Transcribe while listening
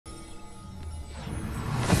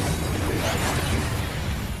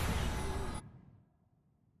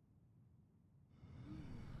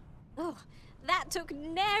Oh, that took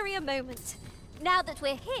nary a moment. Now that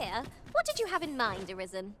we're here, what did you have in mind,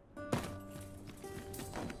 Arisen?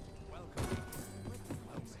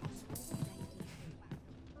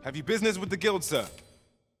 Have you business with the guild, sir?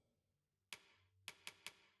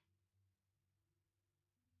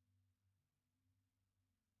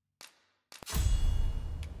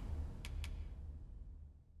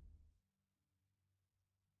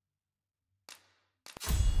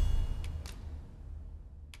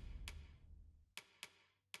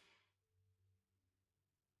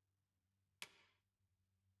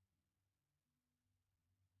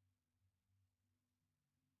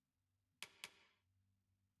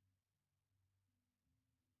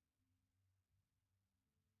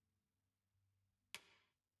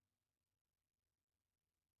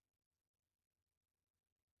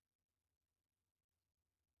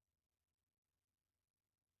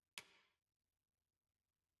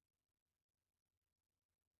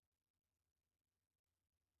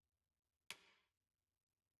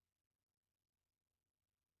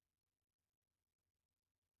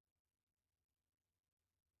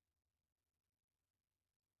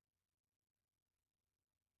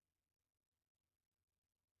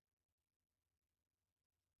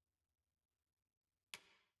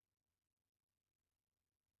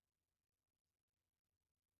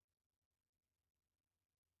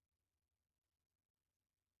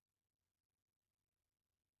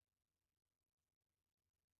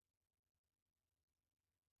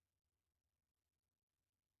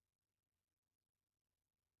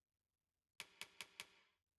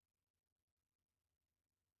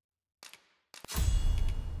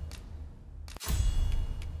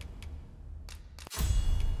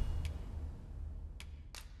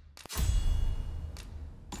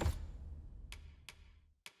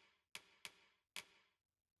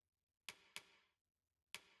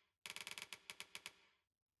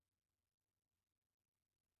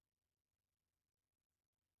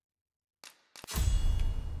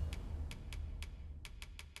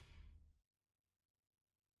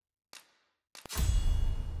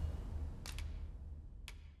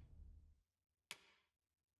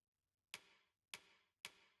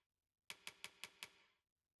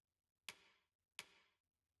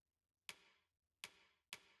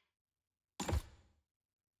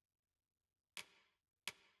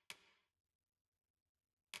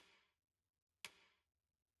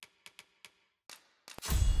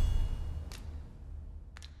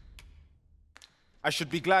 I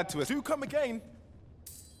should be glad to. Do come again.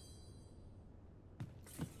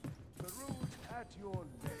 At your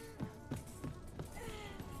leg.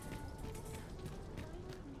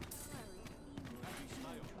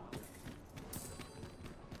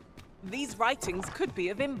 These writings could be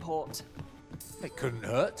of import. It couldn't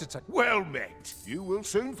hurt to take. Well met. You will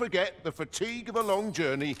soon forget the fatigue of a long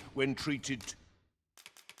journey when treated.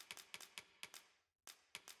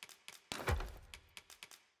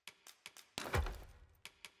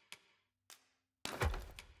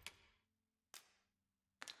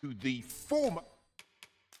 To the former.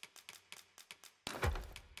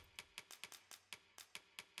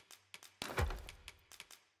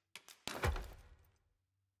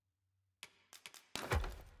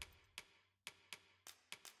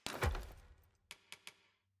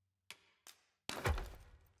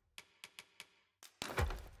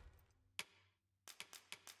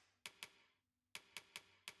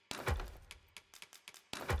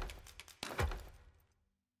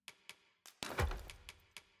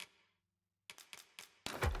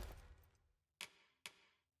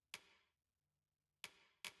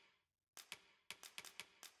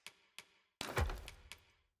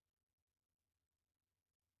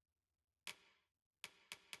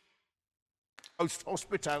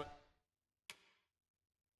 Hospitality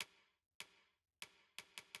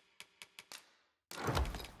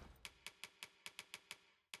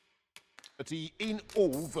in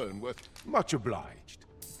all Vernworth. Much obliged.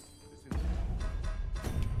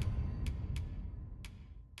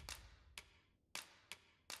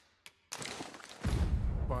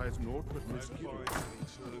 Buys naught but misgivings.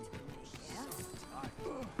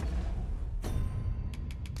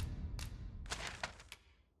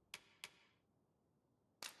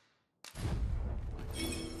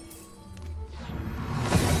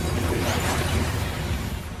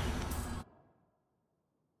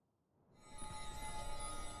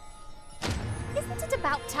 Isn't it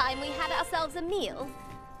about time we had ourselves a meal?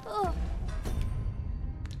 Oh.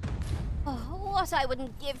 Oh, what I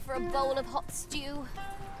wouldn't give for a bowl of hot stew.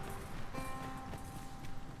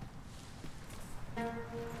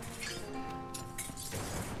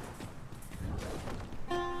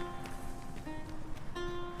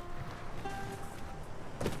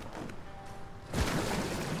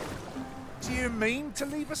 mean to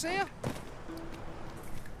leave us here?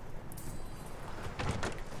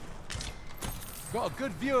 Got a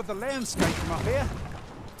good view of the landscape from up here.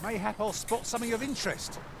 Mayhap I'll spot something of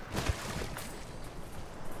interest.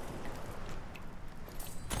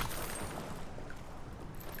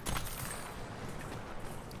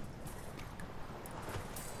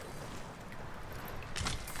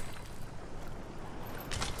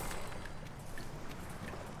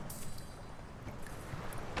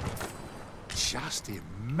 Just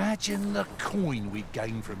imagine the coin we'd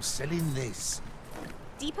gain from selling this.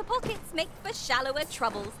 Deeper pockets make for shallower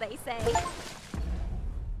troubles, they say.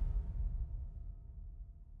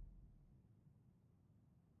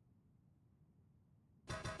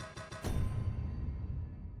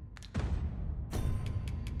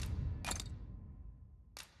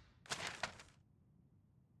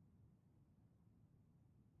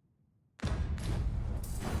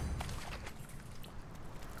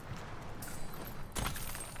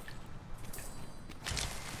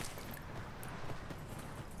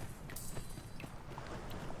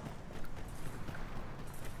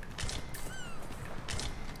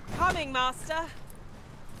 Coming, Master.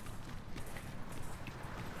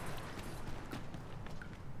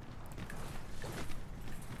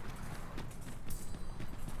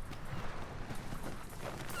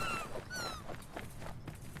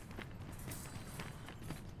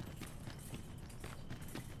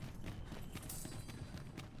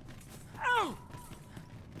 Oh!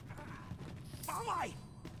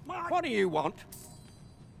 What do you want?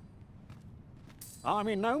 I'm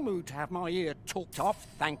in no mood to have my ear talked off,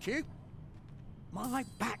 thank you. My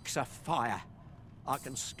back's afire. I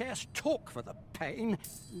can scarce talk for the pain.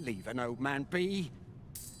 Leave an old man be.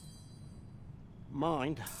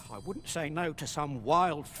 Mind, I wouldn't say no to some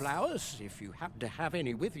wildflowers, if you happen to have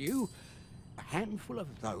any with you. A handful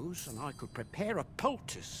of those, and I could prepare a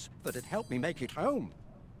poultice that'd help me make it home.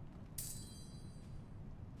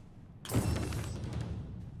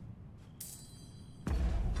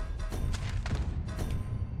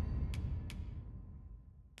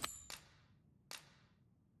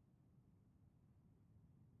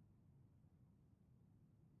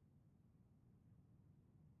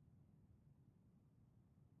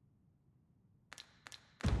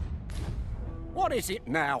 What is it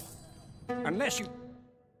now? Unless you...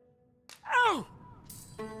 Oh!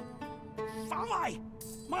 Fly!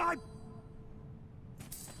 My...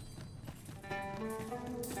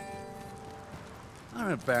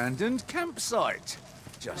 An abandoned campsite.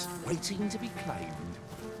 Just waiting to be claimed.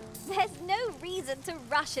 There's no reason to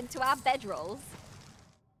rush into our bedrolls.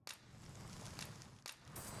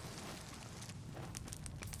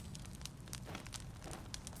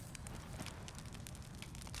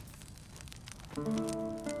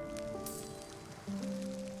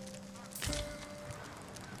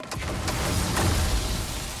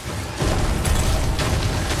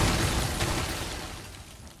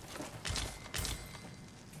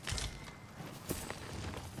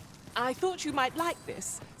 I thought you might like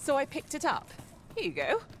this, so I picked it up. Here you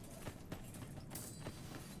go.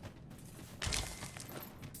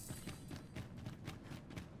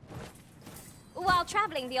 While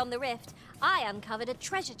traveling beyond the rift, I uncovered a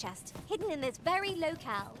treasure chest hidden in this very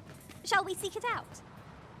locale. Shall we seek it out?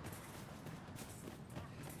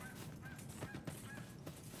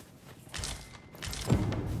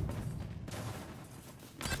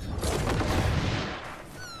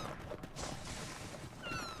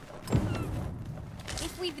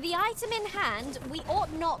 If we've the item in hand, we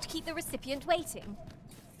ought not keep the recipient waiting.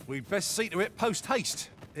 We'd best see to it post-haste,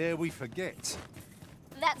 ere we forget.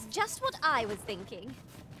 That's just what I was thinking.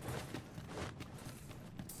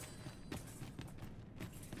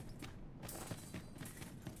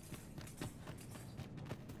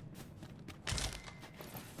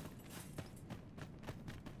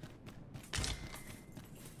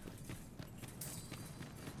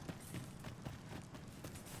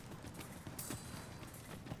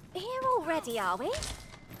 Here already, are we?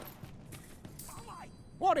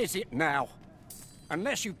 What is it now?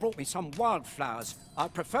 Unless you brought me some wildflowers,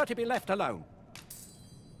 I'd prefer to be left alone.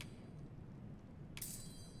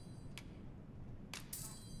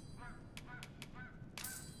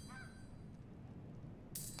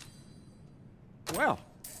 Well,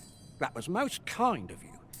 that was most kind of you.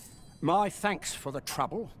 My thanks for the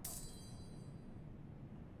trouble.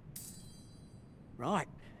 Right,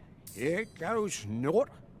 here goes naught.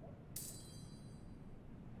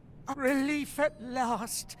 Relief at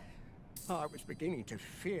last. I was beginning to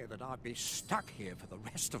fear that I'd be stuck here for the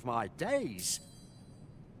rest of my days.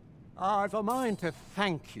 I've a mind to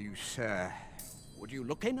thank you, sir. Would you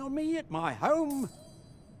look in on me at my home?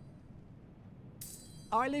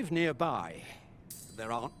 I live nearby.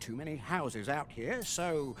 there aren't too many houses out here,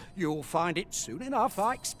 so you'll find it soon enough,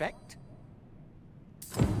 I expect.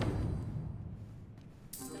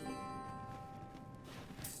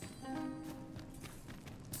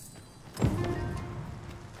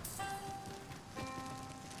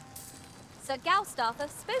 Sir Gautstafr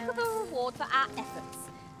spoke of a reward for our efforts.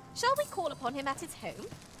 Shall we call upon him at his home?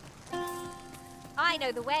 I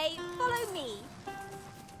know the way. Follow me.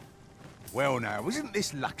 Well now, isn't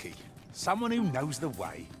this lucky? Someone who knows the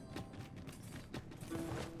way.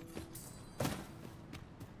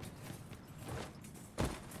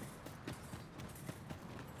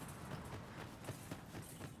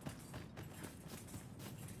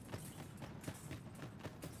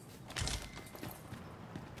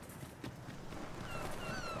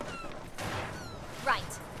 Right.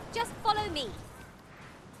 Just follow me.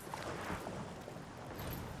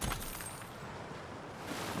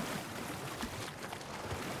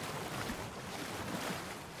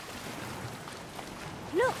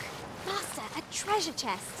 Look, Master, a treasure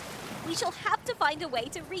chest. We shall have to find a way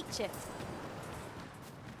to reach it.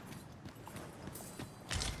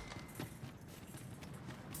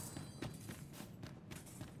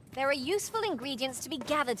 There are useful ingredients to be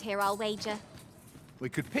gathered here, I'll wager. We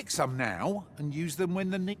could pick some now and use them when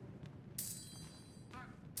the need...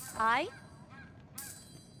 Aye?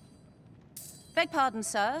 Beg pardon,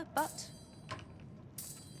 sir, but...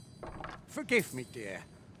 Forgive me, dear.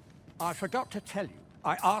 I forgot to tell you.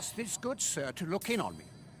 I asked this good sir to look in on me.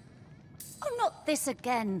 Oh, not this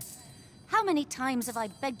again. How many times have I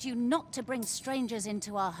begged you not to bring strangers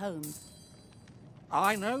into our home?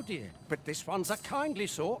 I know, dear, but this one's a kindly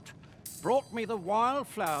sort. Brought me the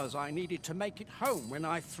wildflowers I needed to make it home when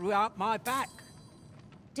I threw out my back.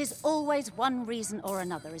 'Tis always one reason or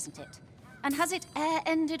another, isn't it? And has it e'er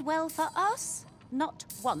ended well for us? Not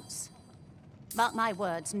once. Mark my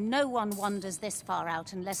words, no one wanders this far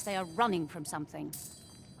out unless they are running from something.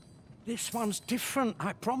 This one's different,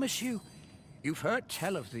 I promise you. You've heard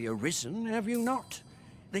tell of the Arisen, have you not?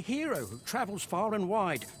 The hero who travels far and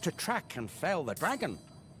wide to track and fell the dragon.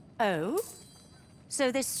 Oh?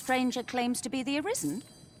 So this stranger claims to be the Arisen?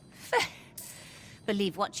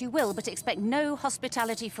 Believe what you will, but expect no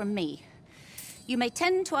hospitality from me. You may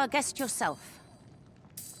tend to our guest yourself.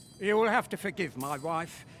 You will have to forgive my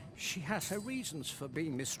wife. She has her reasons for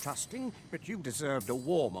being mistrusting, but you deserved a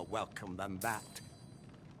warmer welcome than that.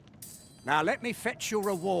 Now let me fetch your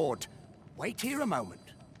reward. Wait here a moment.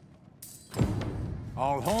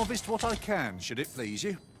 I'll harvest what I can, should it please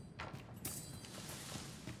you.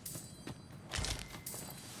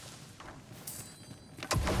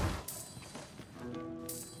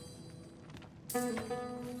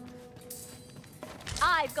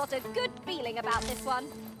 I've got a good feeling about this one.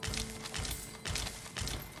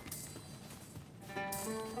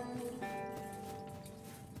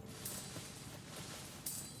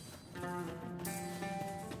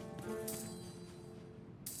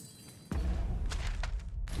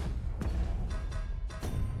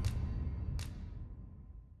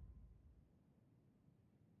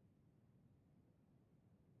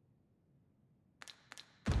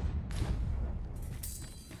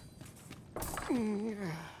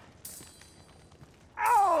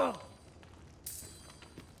 Oh!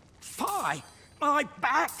 Fie! My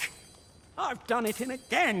back! I've done it in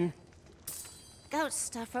again!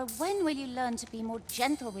 Gautstafr, when will you learn to be more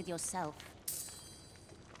gentle with yourself?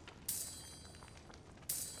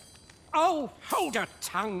 Oh, hold your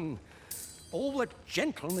tongue! All the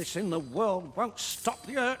gentleness in the world won't stop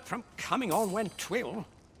the hurt from coming on when 'twill.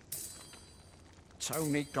 It's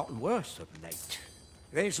only gotten worse of late.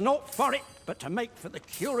 There's naught for it but to make for the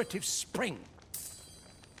curative spring.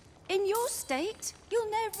 In your state, you'll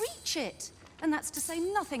ne'er reach it. And that's to say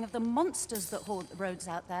nothing of the monsters that haunt the roads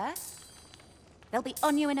out there. They'll be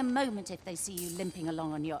on you in a moment if they see you limping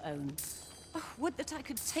along on your own. Oh, would that I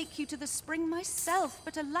could take you to the spring myself,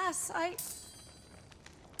 but alas,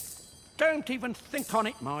 Don't even think on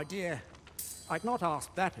it, my dear. I'd not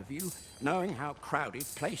ask that of you, knowing how crowded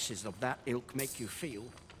places of that ilk make you feel.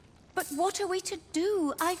 But what are we to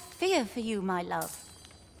do? I fear for you, my love.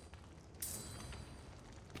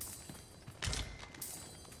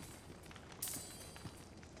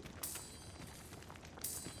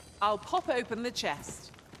 I'll pop open the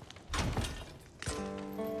chest.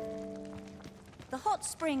 The hot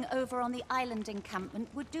spring over on the island encampment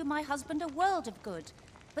would do my husband a world of good,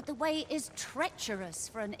 but the way is treacherous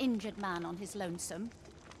for an injured man on his lonesome.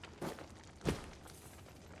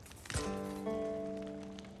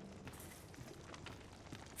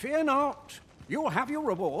 Fear not. You'll have your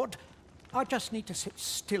reward. I just need to sit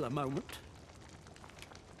still a moment.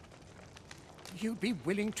 you'd be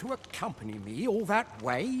willing to accompany me all that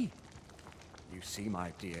way? You see,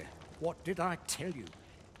 my dear, what did I tell you?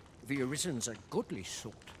 The Arisen's a goodly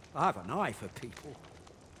sort. I've an eye for people.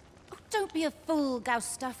 Oh, don't be a fool,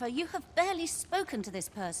 Gautstafr. You have barely spoken to this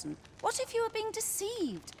person. What if you were being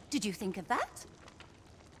deceived? Did you think of that?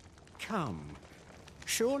 Come.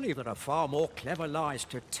 Surely there are far more clever lies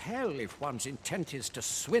to tell if one's intent is to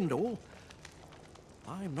swindle.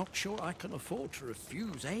 I'm not sure I can afford to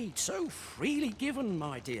refuse aid so freely given,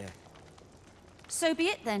 my dear. So be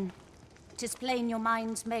it then. 'Tis plain your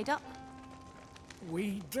mind's made up.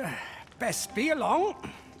 We'd best be along.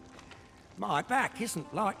 My back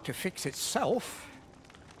isn't like to fix itself.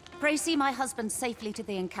 Pray see my husband safely to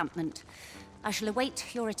the encampment. I shall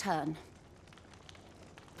await your return.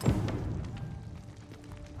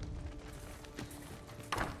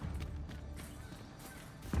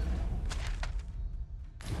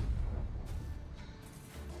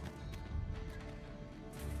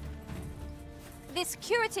 This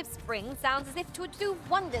curative spring sounds as if it would do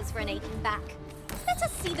wonders for an aching back. Let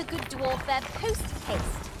us see the good dwarf there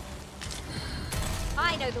post-haste.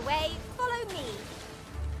 I know the way. Follow me.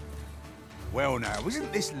 Well now,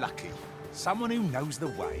 isn't this lucky? Someone who knows the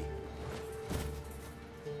way.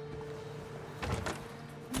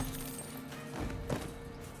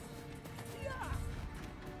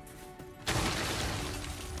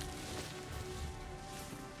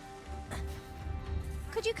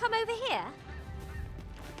 Could you come over here?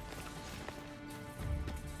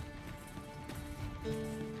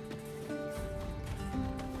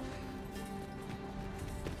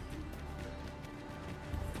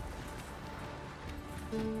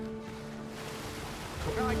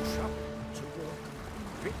 Could I trouble to walk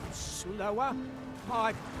a bit slower?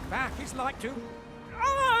 My back is like to...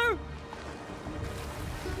 Oh!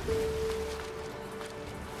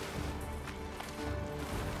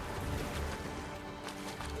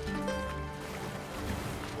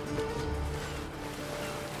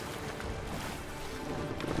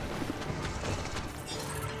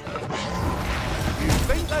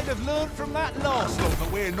 They'd have learned from that last lot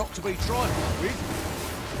that we're not to be trifled with.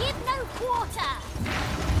 Give no quarter!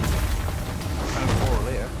 No quarrel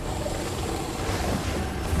here.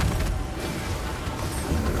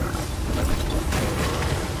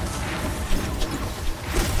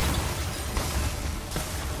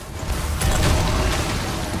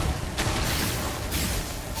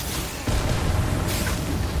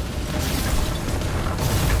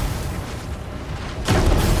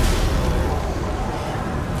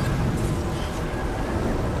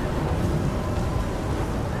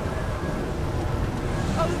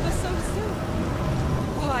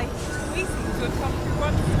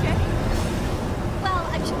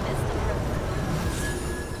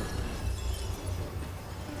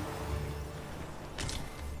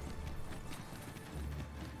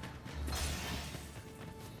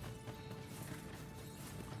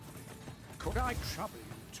 Could I trouble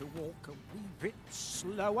you to walk a wee bit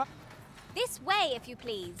slower? This way, if you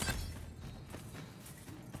please.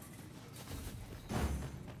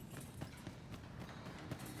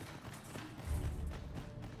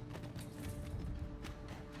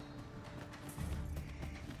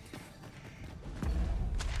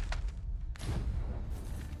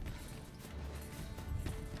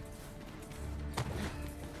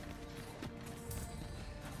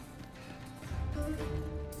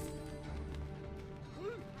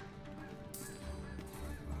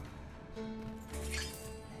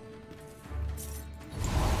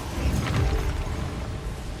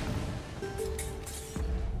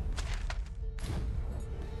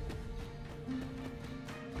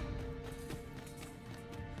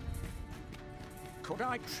 Could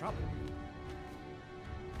I trouble you?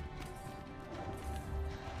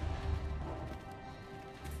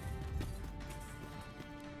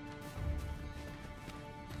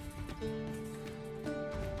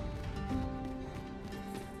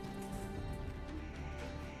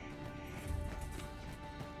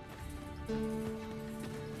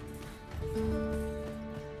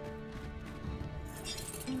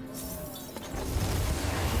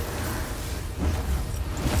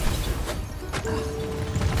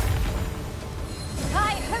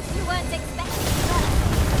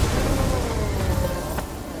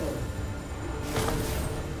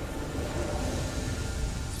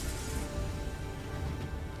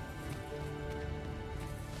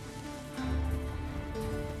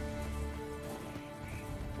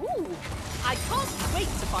 I can't wait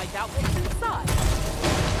to find out what's inside.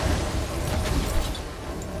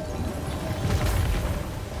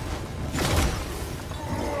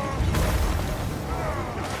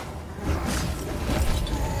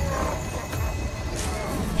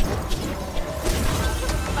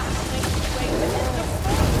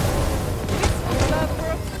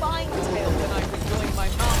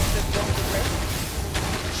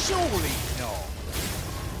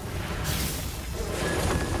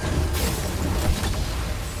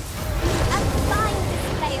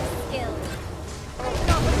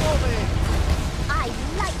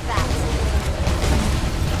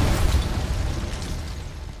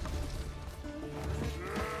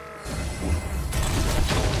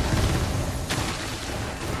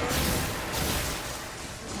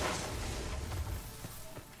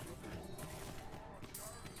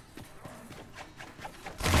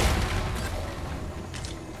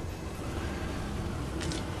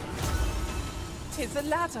 There's a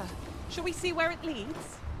ladder. Shall we see where it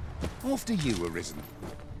leads? After you, Arisen.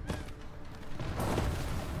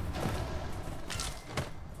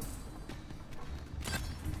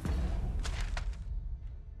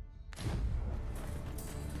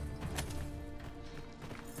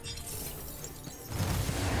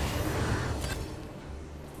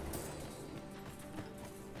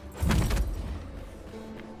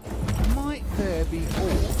 Might there be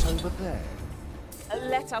aught over there?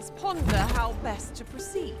 Let us ponder how best to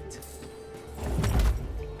proceed.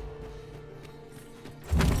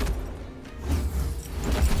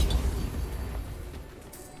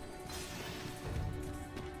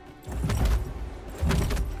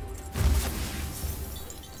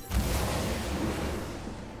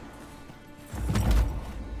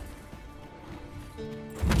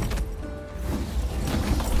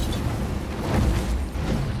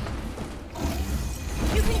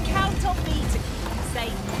 You can count on me to keep you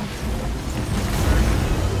safe.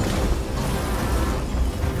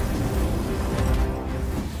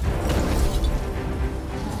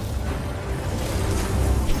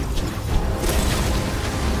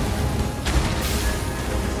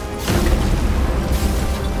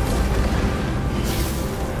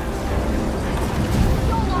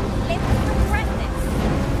 You'll not live to regret this.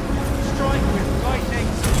 Strike with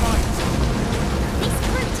lightning's might. This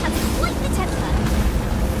brute has quite the temper.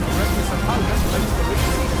 Reckless opponent makes the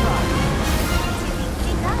easy play.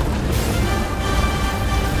 It does.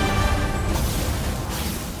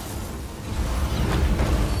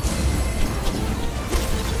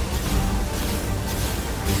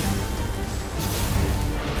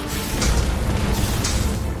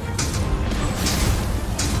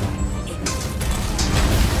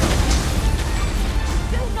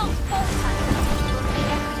 Do not falter. We'll make every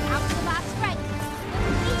ounce of our strength.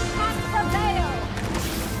 We can prevail.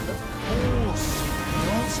 Horse. The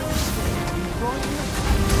answer is there, right in the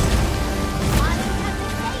I have the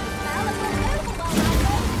same spell and will overwhelm our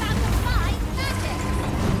most satisfied magic.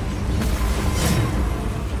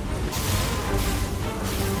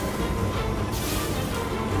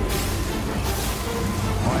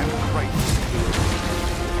 I am great.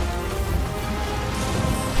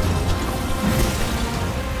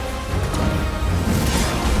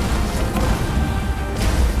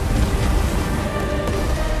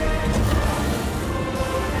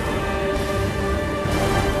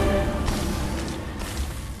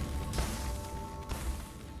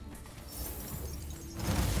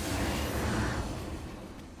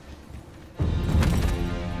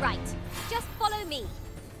 Right, just follow me.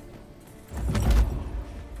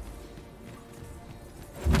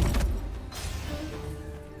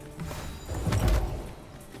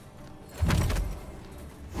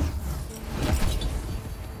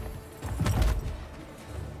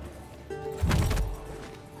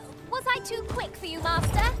 Was I too quick for you,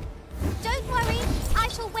 Master? Don't worry, I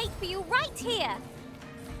shall wait for you right here.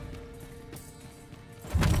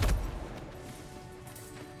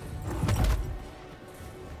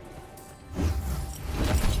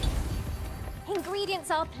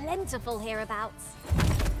 Ingredients are plentiful hereabouts.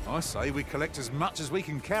 I say we collect as much as we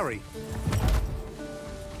can carry.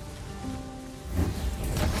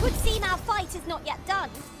 Would seem our fight is not yet done.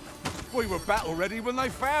 We were battle ready when they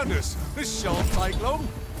found us. This shan't take long.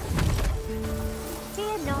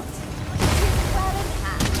 Fear not. It is well in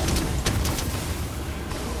hand.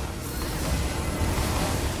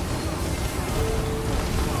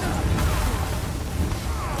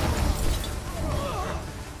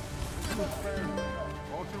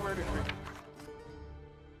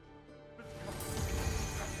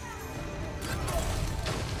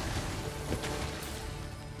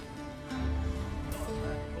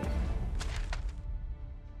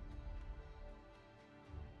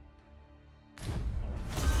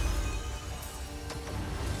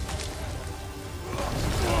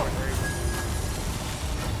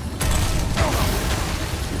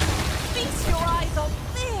 Feast your eyes on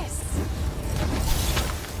this!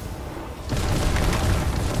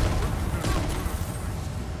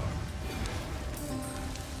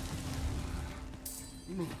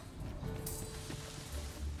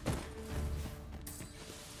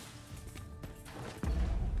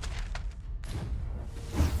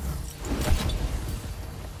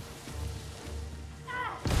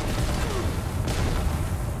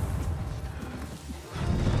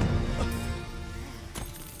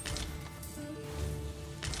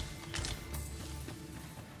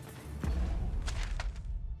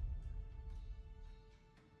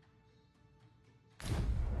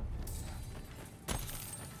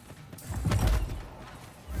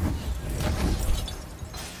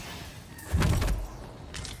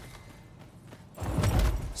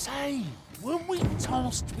 Say, weren't we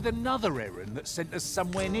tasked with another errand that sent us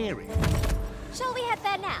somewhere near it. Shall we head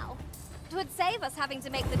there now? It would save us having to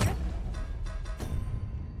make the trip.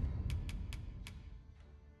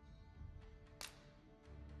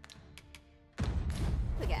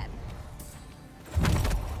 Again.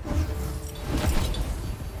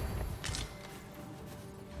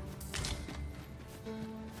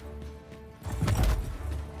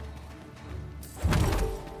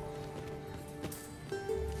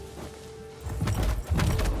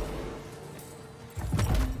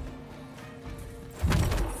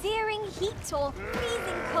 Searing heat or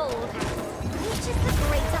freezing cold? Which is the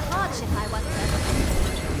greater hardship, I wonder?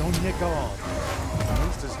 Be on your guard. The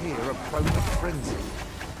monsters here are prone to frenzy.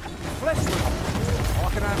 Flesh wound. I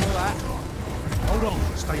can handle that. Hold on,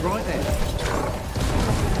 stay right there.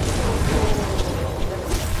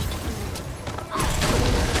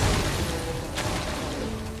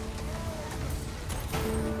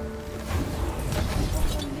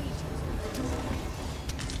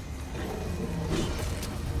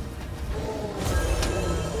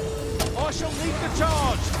 I shall lead the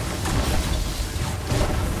charge!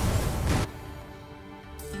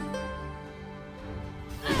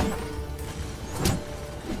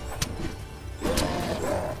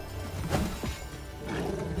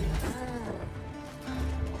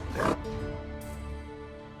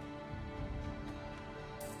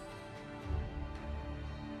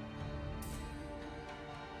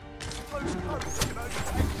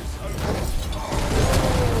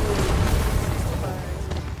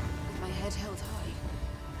 My head held high.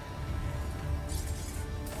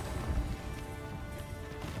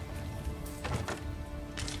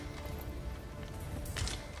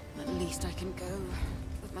 At least I can go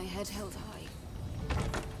with my head held high.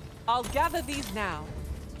 I'll gather these now.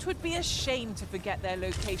 'Twould be a shame to forget their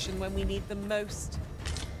location when we need them most.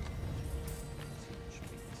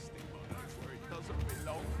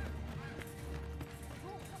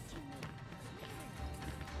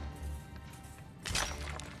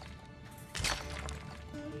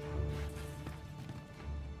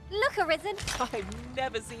 Look, Arisen! I've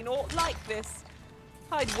never seen aught like this.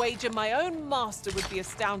 I'd wager my own master would be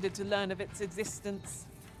astounded to learn of its existence.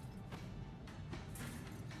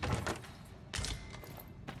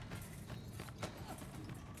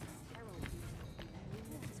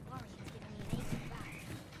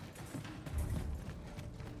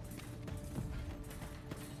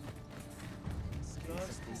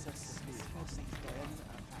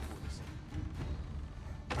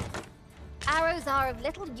 Arrows are of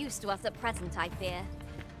little use to us at present, I fear.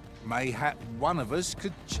 Mayhap one of us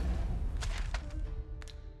could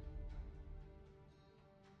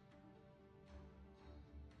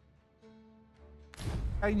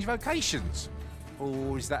change vocations.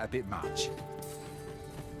 Or is that a bit much?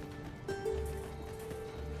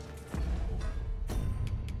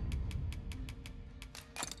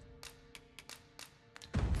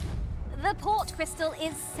 The port crystal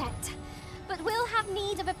is set, but we'll have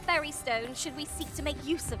need of a ferry stone should we seek to make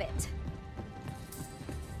use of it.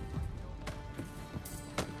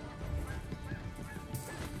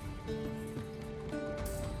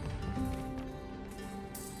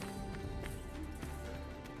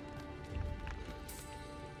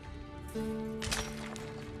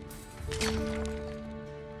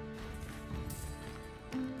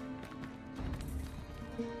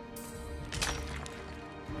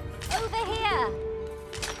 Over here!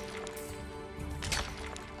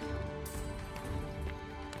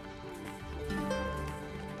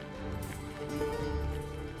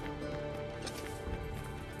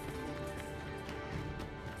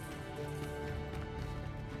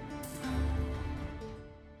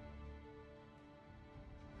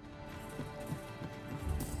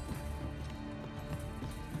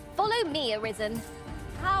 Follow me, Arisen.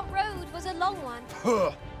 Our road was a long one.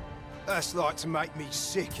 Huh. That's like to make me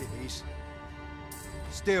sick, it is.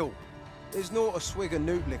 Still, there's not a swig of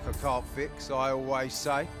newt liquor can't fix, I always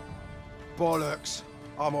say. Bollocks,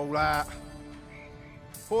 I'm all out.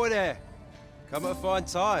 Boy there, come at a fine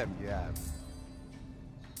time, you have.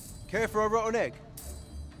 Care for a rotten egg?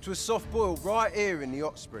 'Twas soft boiled right here in the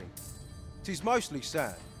hot spring. 'Tis mostly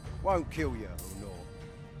sand, won't kill you or naught.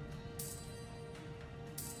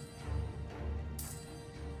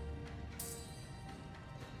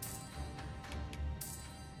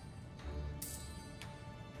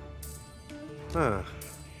 Huh.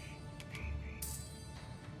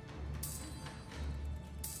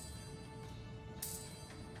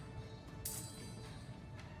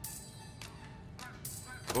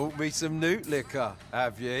 Bought me some newt liquor,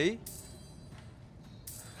 have ye?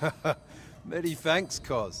 Many thanks,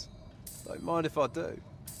 Cos. Don't mind if I do.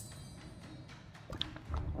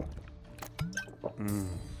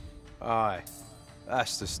 Aye,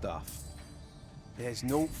 that's the stuff. There's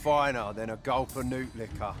naught finer than a gulp of newt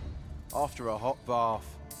liquor. After a hot bath,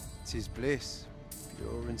 'tis bliss,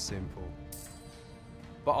 pure and simple.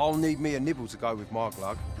 But I'll need me a nibble to go with my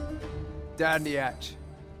glug. Down the hatch.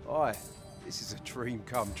 Aye, this is a dream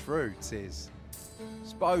come true, 'tis.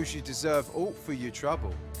 Suppose you deserve aught for your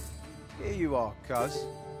trouble. Here you are, cuz.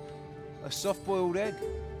 A soft-boiled egg,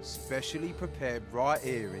 specially prepared right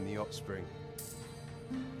here in the hot spring.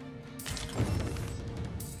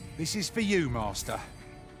 This is for you, Master.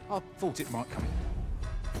 I thought it might come.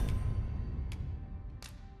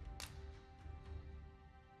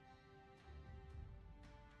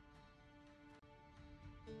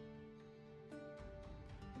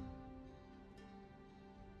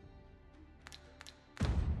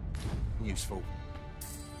 Useful.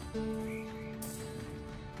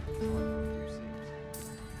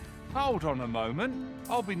 Hold on a moment.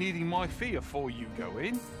 I'll be needing my fee before you go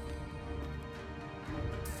in.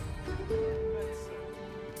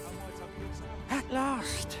 At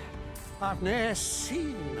last! I've ne'er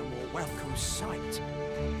seen a more welcome sight.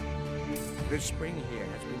 The spring here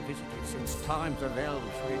has been visited since times of eld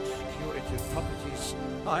for its curative properties.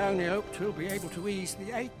 I only hope to be able to ease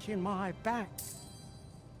the ache in my back.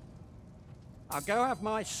 I'll go have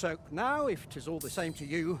my soak now, if 'tis all the same to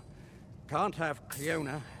you. Can't have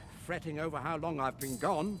Cleona fretting over how long I've been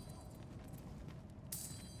gone.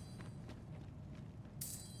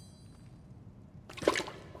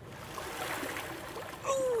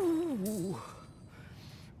 Ooh!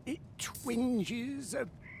 It twinges a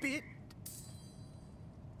bit.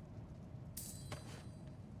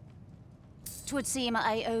 'Twould seem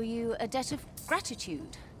I owe you a debt of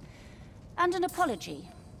gratitude and an apology.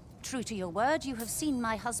 True to your word, you have seen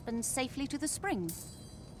my husband safely to the spring.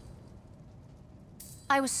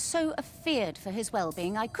 I was so afeard for his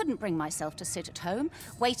well-being, I couldn't bring myself to sit at home,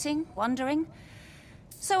 waiting, wondering.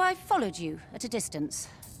 So I followed you at a distance,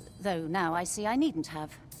 though now I see I needn't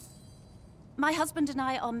have. My husband and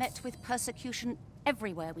I are met with persecution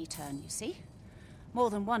everywhere we turn, you see.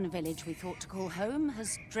 More than one village we thought to call home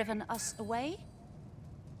has driven us away.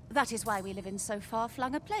 That is why we live in so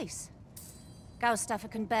far-flung a place. Gautstafr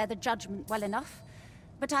can bear the judgment well enough,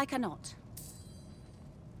 but I cannot.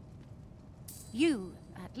 You,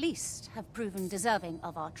 at least, have proven deserving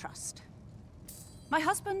of our trust. My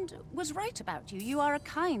husband was right about you. You are a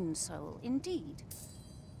kind soul, indeed.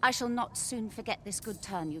 I shall not soon forget this good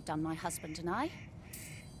turn you've done my husband and I.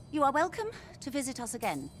 You are welcome to visit us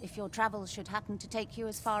again, if your travels should happen to take you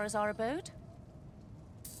as far as our abode.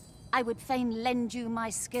 I would fain lend you my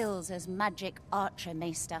skills as magic archer,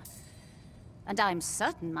 Maester. And I'm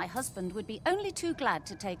certain my husband would be only too glad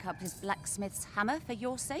to take up his blacksmith's hammer for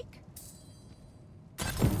your sake.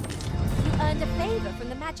 You earned a favor from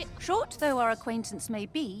the magic... Short though our acquaintance may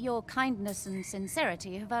be, your kindness and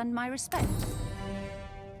sincerity have earned my respect.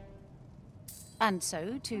 And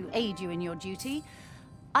so, to aid you in your duty,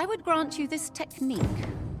 I would grant you this technique,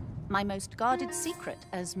 my most guarded secret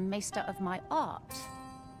as maester of my art.